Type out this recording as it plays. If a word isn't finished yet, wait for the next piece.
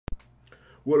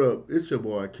What up? It's your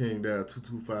boy King Down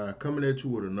 225 coming at you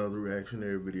with another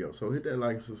reactionary video. So hit that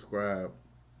like and subscribe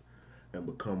and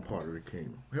become part of the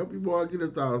kingdom. Help your boy get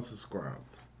 1,000 subscribers.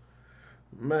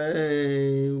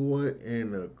 Man, what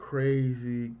in the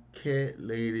crazy cat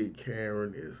lady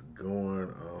Karen is going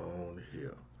on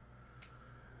here?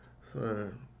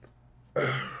 Son,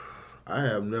 I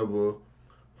have never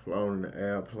flown in an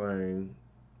airplane.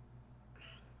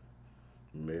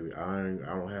 Maybe I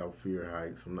don't have fear of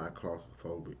heights. I'm not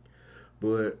claustrophobic.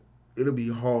 But it'll be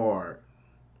hard.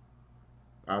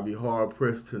 I'll be hard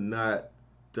pressed to not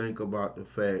think about the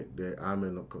fact that I'm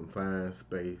in a confined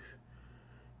space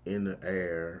in the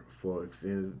air for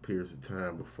extended periods of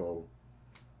time before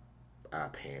I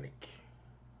panic.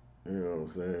 You know what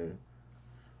I'm saying?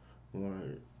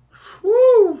 Like,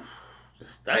 whoo!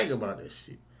 Just think about this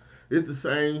shit. It's the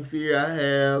same fear I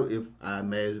have if I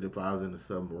imagine if I was in a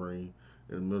submarine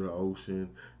in the middle of the ocean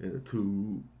in a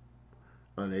tube,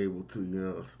 unable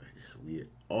to, it's weird.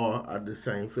 Or the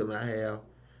same feeling I have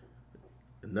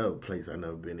another place I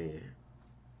never been in,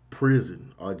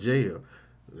 prison or jail.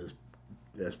 That's,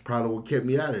 that's probably what kept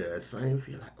me out of there. That same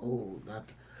feeling, like, oh, not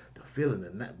the feeling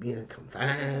of not being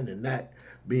confined and not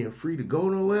being free to go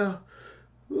nowhere.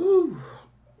 Ooh,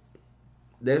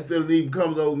 that feeling even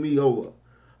comes over me over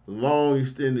long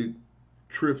extended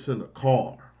trips in the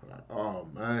car. Like, oh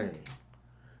man,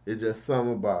 it's just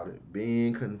something about it.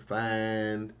 Being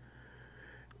confined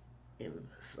in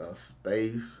a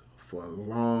space for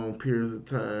long periods of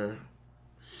time.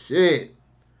 Shit.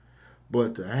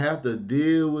 But to have to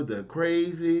deal with the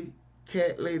crazy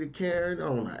cat lady Karen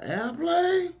on an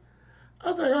airplane,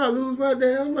 I think I'll lose my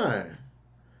damn mind.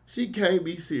 She can't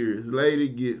be serious. Lady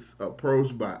gets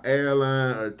approached by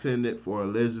airline attendant for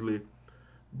allegedly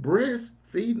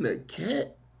breastfeeding a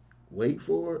cat. Wait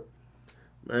for it.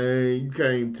 Man, you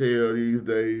can't tell these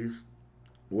days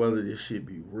whether this shit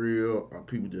be real or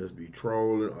people just be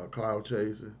trolling or clout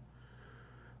chasing.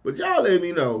 But y'all let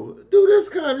me know, do this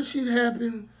kind of shit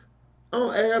happens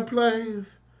on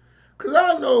airplanes? Cause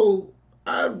I know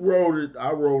I rode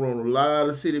on a lot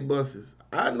of city buses.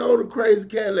 I know the crazy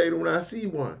cat lady when I see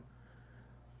one.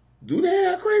 Do they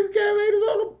have crazy cat ladies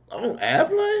on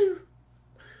airplanes?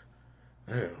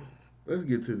 Damn. Let's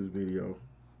get to this video.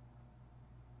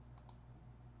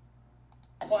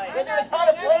 I'm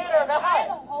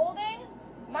holding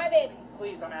my baby.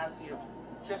 Please, I'm asking you,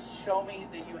 just show me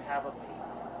that you have a baby.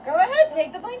 Go ahead,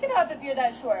 take the blanket off if you're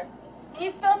that sure.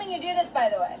 He's filming you do this, by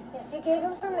the way. Yes, you gave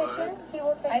him permission. He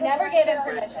will take I the never gave him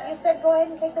blanket off. permission. You said go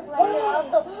ahead and take the blanket off.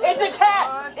 So It's a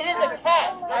cat! It is a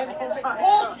cat! I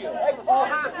told you! I told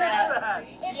you it's a cat!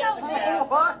 It's a lynx.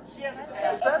 What? She has a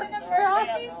cat. It's an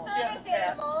emergency service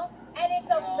animal, and it's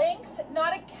a lynx,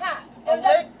 not a cat. There's a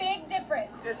lynx? big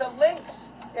difference. It's a lynx!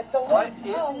 It's a lynx!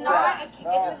 It's not a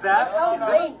cat. Is that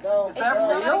lynx. Is that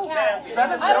real? Cat. Is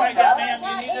that a I real don't cat, know ma'am? the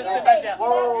You need cat to in sit your back face. down. Get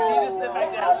out You need to sit back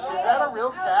down. Is that a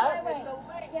real cat?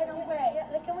 Get away.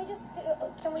 can we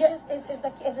just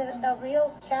is it a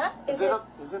real cat? Is it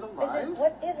alive?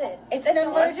 What is it? It's an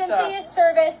emergency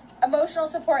service emotional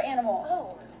support animal.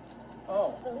 Oh.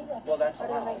 Oh. Well, that's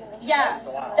allowed. Yeah,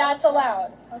 that's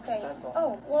allowed. Okay. That's all.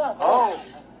 Oh, wow. Oh,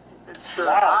 their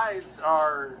eyes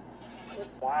are.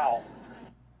 Wow.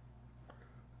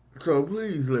 So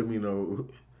please let me know.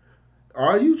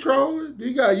 Are you trolling? Do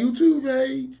you got a YouTube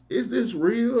page? Is this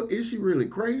real? Is she really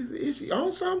crazy? Is she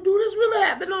on something? Do this really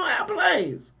happen on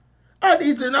airplanes? I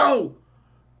need to know.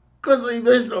 Because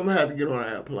eventually I'm going to have to get on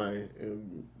an airplane.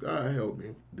 And God help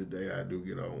me the day I do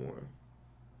get on one.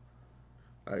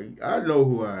 I know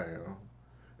who I am.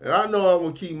 And I know I'm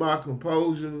going to keep my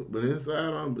composure. But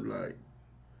inside I'm be like,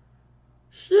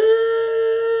 shit.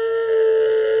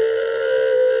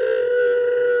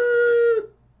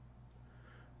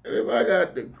 And if I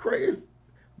got the crazy,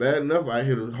 bad enough I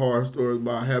hear the horror stories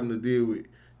about having to deal with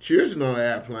children on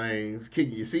airplanes,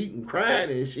 kicking your seat and crying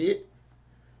and shit.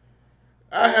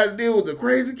 I had to deal with the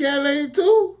crazy cat lady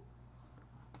too.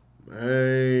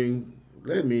 Man,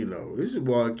 let me know. It's your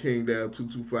boy King Down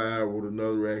 225 with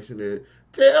another reaction there.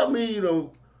 Tell me the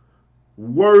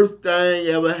worst thing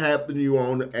ever happened to you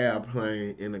on the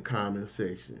airplane in the comment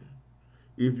section.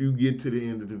 If you get to the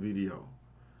end of the video.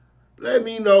 Let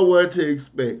me know what to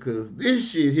expect, because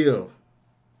this shit here,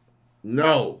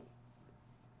 no.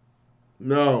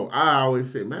 I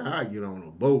always say, man, I get on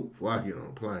a boat before I get on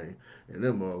a plane. And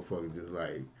them motherfuckers just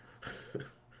like,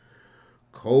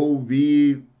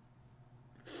 COVID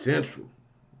Central.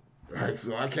 Right,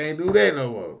 so I can't do that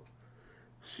no more.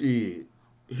 Shit.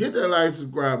 Hit that like,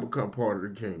 subscribe, become part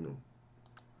of the kingdom.